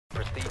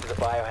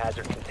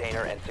biohazard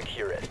container and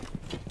secure it.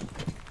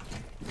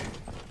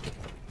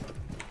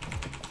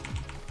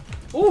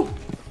 Oh,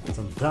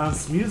 some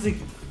dance music.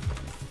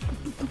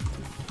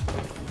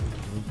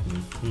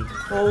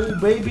 Oh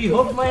baby,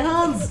 hold my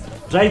hands.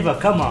 Driver,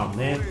 come on,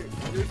 man.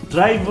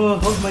 Driver,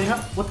 hold my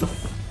hand. What the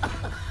f?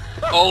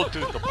 Oh,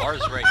 dude, the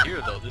bar's right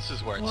here, though. This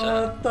is where it's at.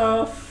 What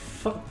the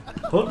fuck?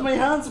 Hold my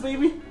hands,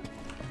 baby.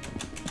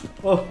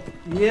 Oh,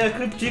 yeah,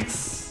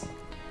 Kryptix.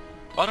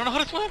 I don't know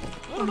how to swim.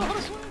 I don't know how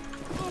to swim.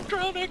 I'm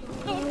drowning.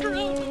 I'm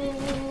drowning.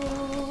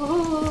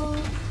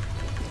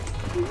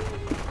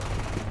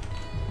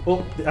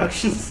 Oh, the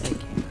actions.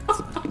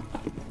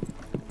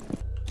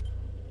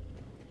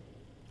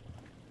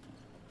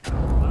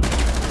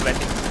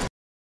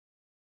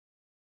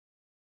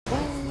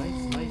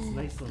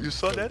 Nice one. You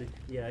saw that?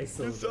 Yeah, I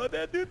saw. You saw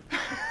that, dude?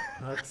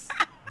 That's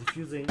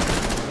diffusing.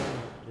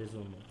 There's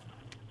one more.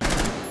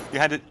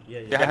 Behind it.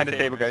 Yeah, Behind the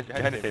table, guys.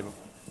 Behind the table.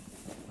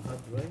 Hard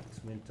right,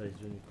 Menta is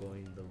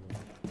going in the room.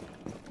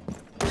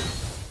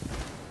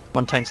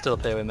 Montaigne's still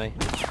up there with me.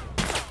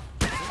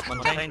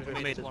 Montaigne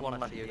with me, there's one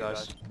left for you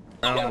guys.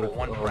 Down to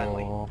one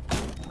friendly.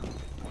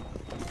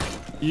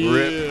 Yeah.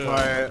 Rip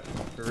fire.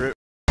 Rip.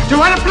 You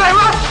wanna play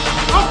what?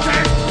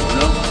 Okay.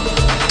 No.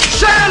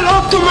 Say hello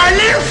to my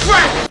little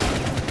friend.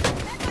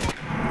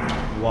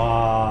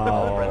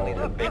 Wow. Friendlies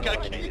have been I got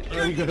eliminated.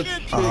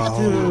 kicked.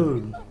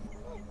 Dude.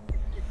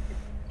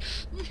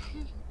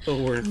 So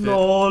worth it.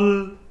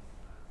 LOL.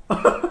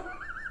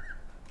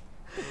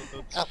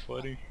 That's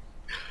funny.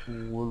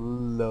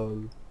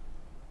 Lol.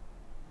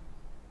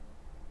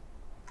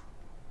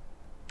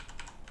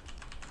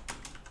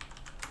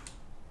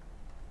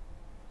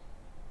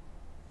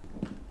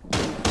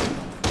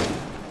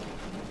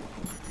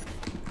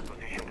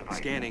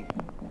 Scanning.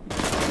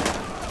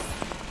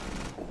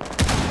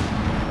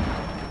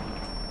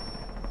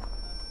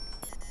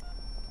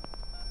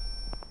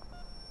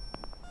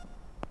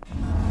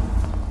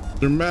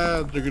 They're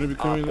mad. They're gonna be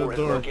coming to Op 4 the has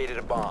door. located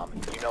a bomb.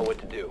 You know what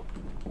to do.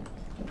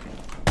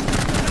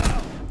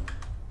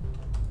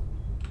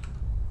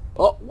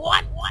 Oh,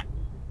 what? What?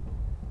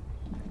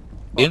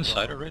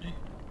 Inside already?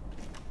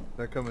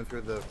 They're coming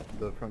through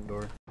the front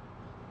door.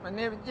 My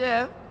name is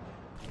Jeff.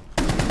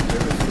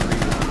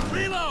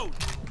 Reload!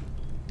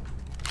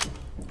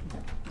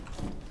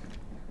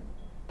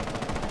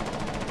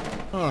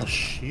 Oh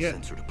shit.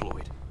 Sensor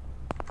deployed.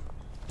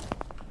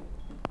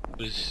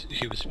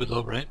 He was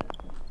below, right?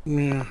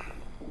 Yeah.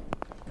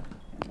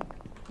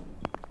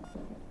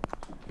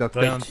 Duck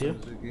Right down, here.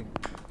 Suzuki.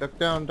 Duck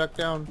down, duck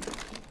down.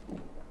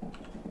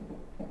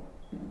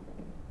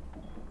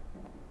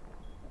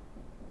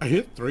 I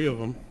hit 3 of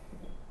them.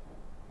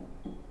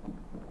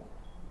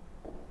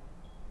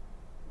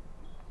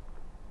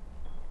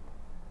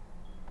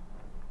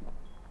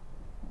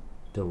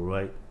 The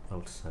right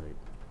outside.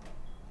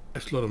 I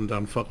slowed them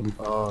down. Fuck them.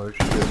 Oh shit.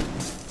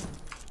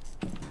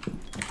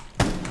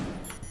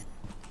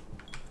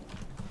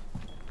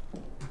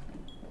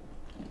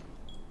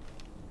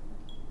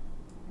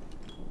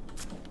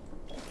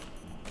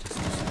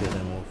 Just scare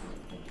them off.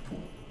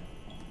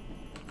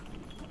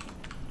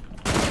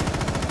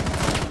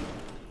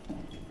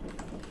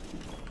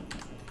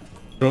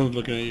 Drone's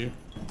looking at you.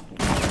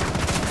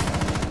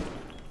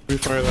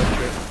 Refire that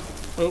shit.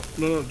 Oh,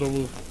 no, don't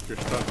move. You're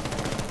stuck.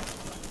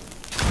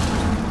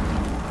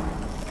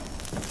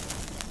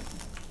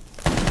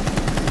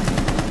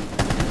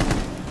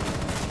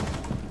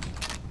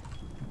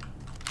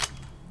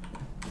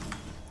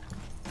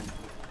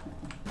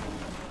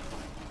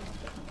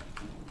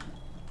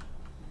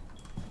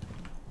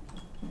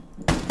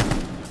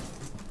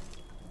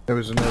 There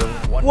was another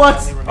one.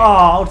 What? Oh,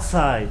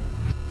 outside.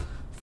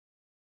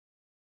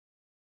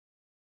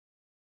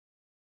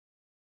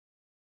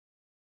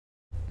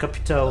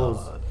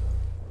 Capitals.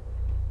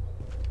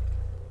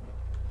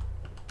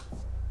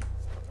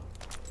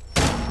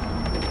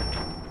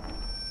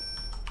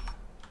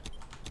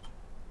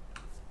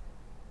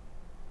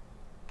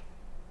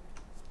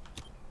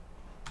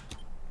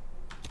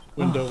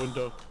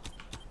 Window.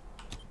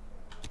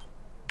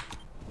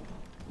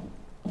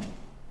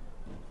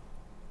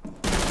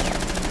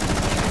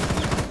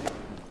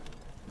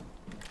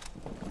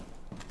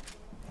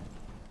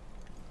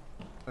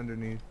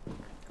 Underneath.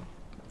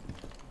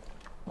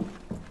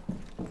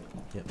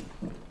 Yep,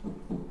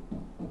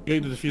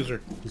 Get the diffuser.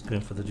 he's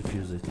going for the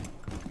diffuser.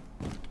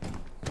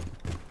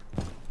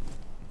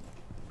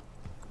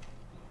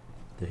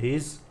 There he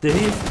is. There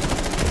he is.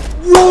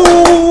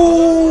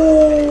 Whoa!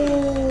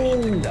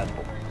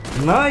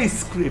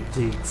 Nice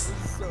Kryptix.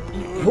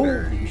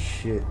 Holy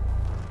shit.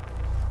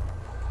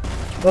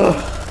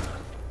 Ugh.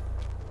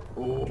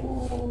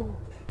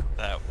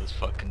 That was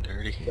fucking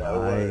dirty.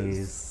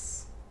 Nice.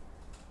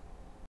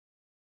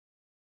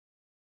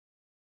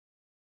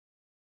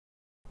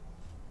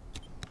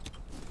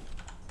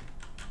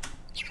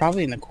 It's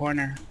probably in the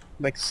corner,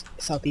 like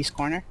southeast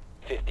corner.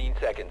 15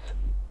 seconds.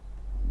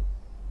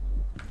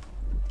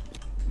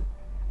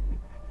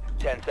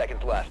 10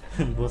 seconds left.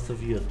 Both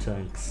of you are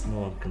tanks.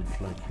 No one can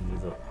flank him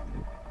without.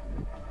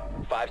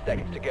 5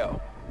 seconds to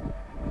go.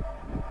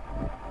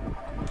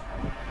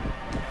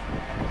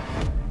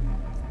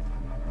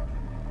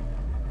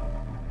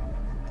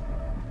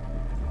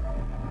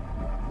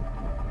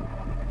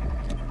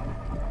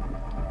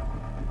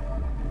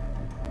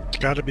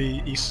 gotta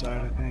be east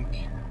side, I think.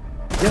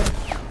 Yep.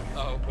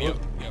 Oh, yep,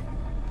 yep.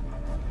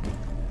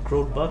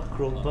 Crawl back,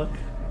 crawl back.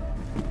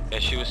 Yeah,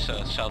 she was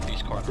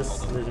southeast corner.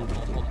 Just Hold on, let him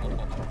hold on, hold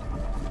on.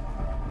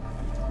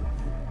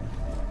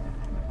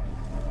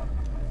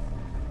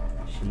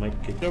 She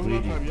might get You have a lot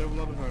of greedy. time, you have a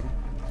lot of time.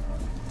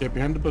 Yeah,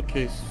 behind the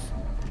bookcase.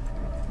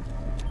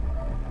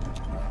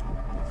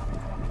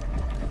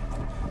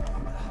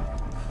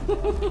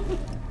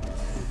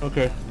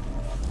 Okay.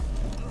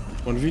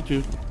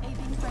 1v2.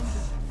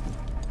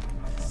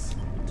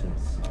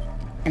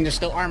 And there's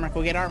still armor.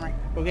 Go get armor.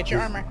 Go get your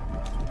armor.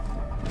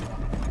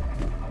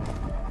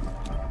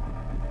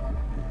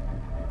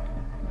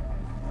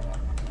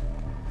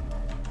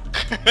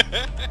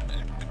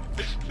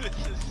 This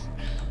is...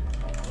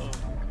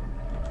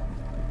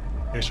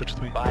 Okay, switch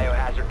with me.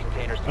 Biohazard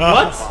containers.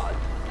 What? Pods.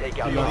 Take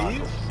out You the leave?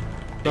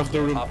 hostiles. Left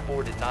the room. Op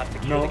 4 did not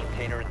secure No. the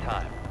container in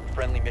time.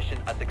 Friendly mission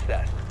a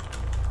success.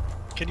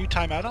 Can you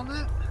time out on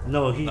that?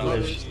 No, he No,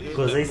 left. she-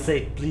 Because I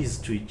said please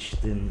Twitch,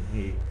 then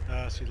he...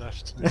 She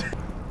left.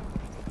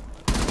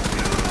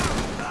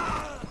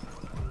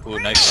 Ooh,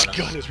 nice one.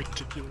 God, it's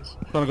ridiculous.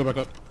 Trying to go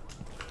back up.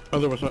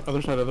 Other side,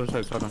 other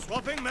side, Sana. The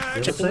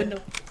other Check the side?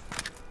 window.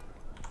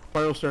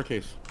 Spiral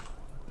staircase.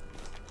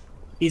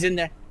 He's in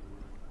there.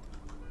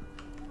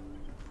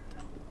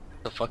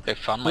 The fuck, they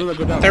found No, my...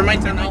 go down.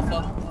 Thermites on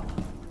alpha.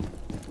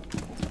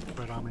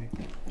 Right on me.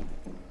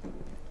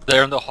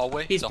 They're in the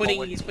hallway? He's the putting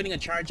hallway. he's putting a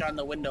charge on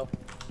the window.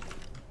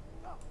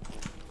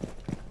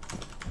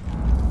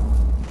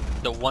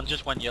 The one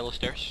just went yellow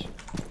stairs,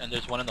 and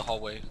there's one in the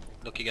hallway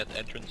looking at the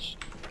entrance.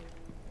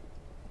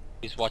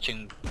 He's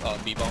watching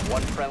B-bomb.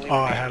 One friendly Oh,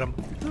 I remaining. had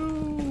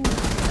him.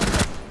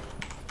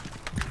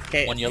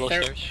 Okay. One yellow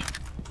thir- stairs,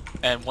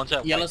 and one's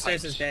at Yellow white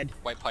stairs pipes. is dead.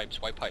 White pipes,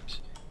 white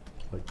pipes.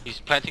 White- He's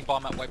planting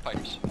bomb at white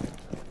pipes.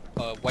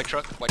 White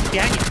truck, white truck.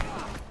 Behind you.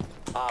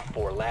 Op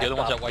 4 last The other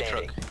one's stop at white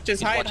standing. truck.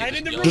 Just He's hide, watching hide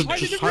in the this room, yellow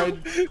Just hide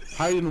in the room.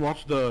 hide and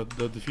watch the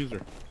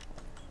diffuser.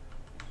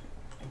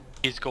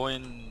 He's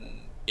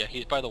going... Yeah,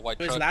 he's by the white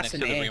Who's truck last next to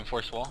in the A?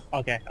 reinforced wall.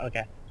 Okay,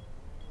 okay.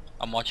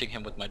 I'm watching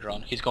him with my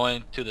drone. He's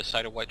going to the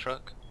side of white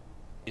truck.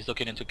 He's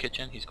looking into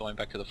kitchen. He's going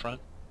back to the front.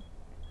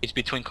 He's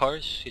between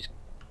cars. He's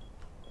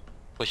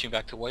pushing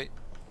back to white.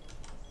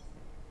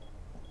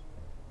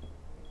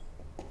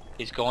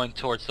 He's going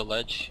towards the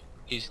ledge.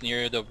 He's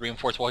near the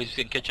reinforced wall. He's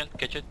in kitchen.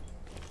 Kitchen.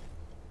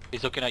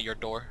 He's looking at your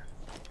door.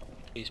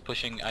 He's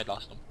pushing. I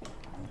lost him.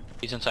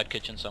 He's inside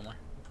kitchen somewhere.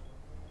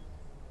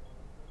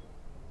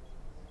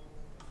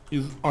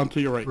 He's onto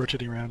your right.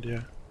 Rotating around,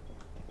 yeah.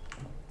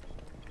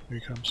 Here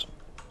he comes.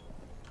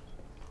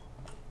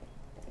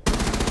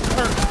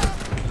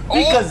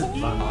 Because...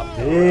 Op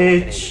 4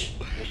 Bitch!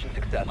 eliminated. Mission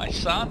successful. My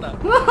son.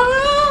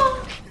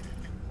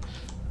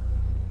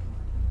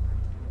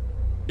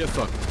 Get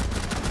fucked.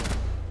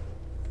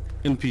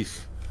 In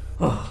peace.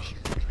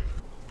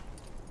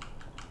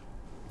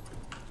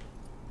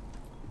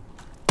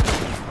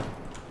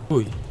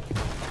 Oi.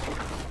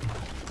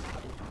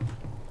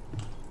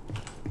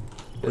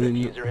 The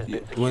diffuser has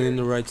been One in secured.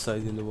 the right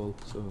side in the wall,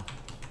 so...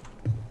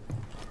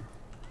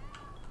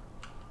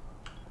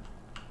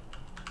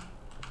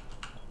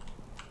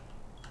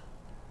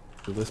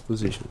 The best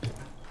position.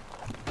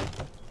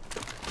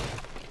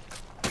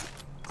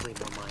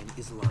 Claymore mine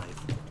is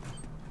live.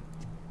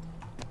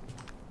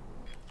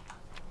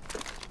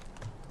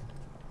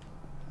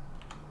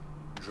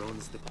 Drone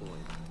is deployed.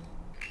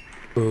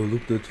 Oh,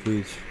 look at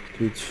Twitch.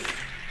 Twitch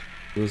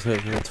does have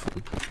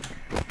headphone.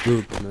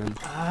 Look, man.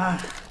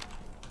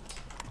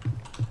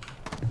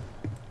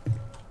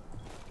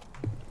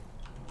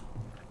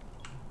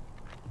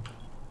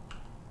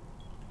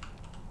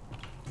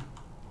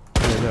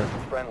 Yeah, there.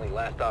 Friendly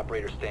last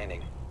operator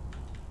standing.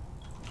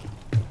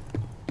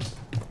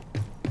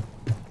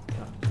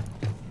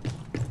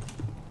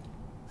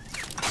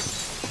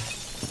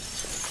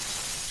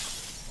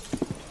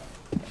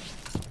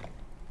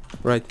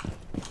 Right.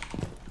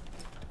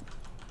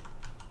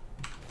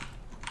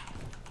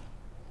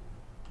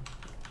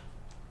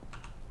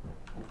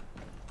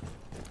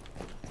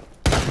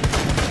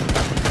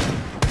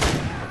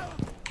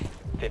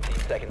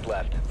 Seconds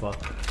left. Fuck.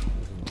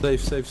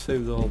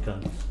 Save the whole.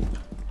 Can't.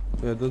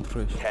 Yeah, don't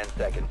crash. 10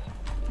 seconds.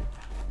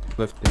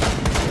 Left.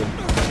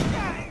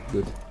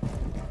 Good.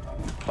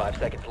 5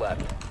 seconds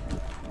left.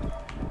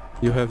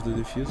 You have the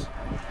defuse?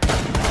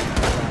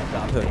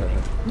 Stop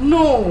standing.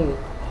 No!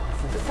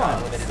 The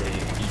time limit is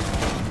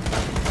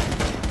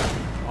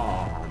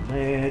Oh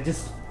man, I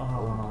just...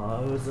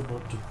 Oh, I was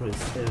about to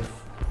press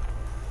F.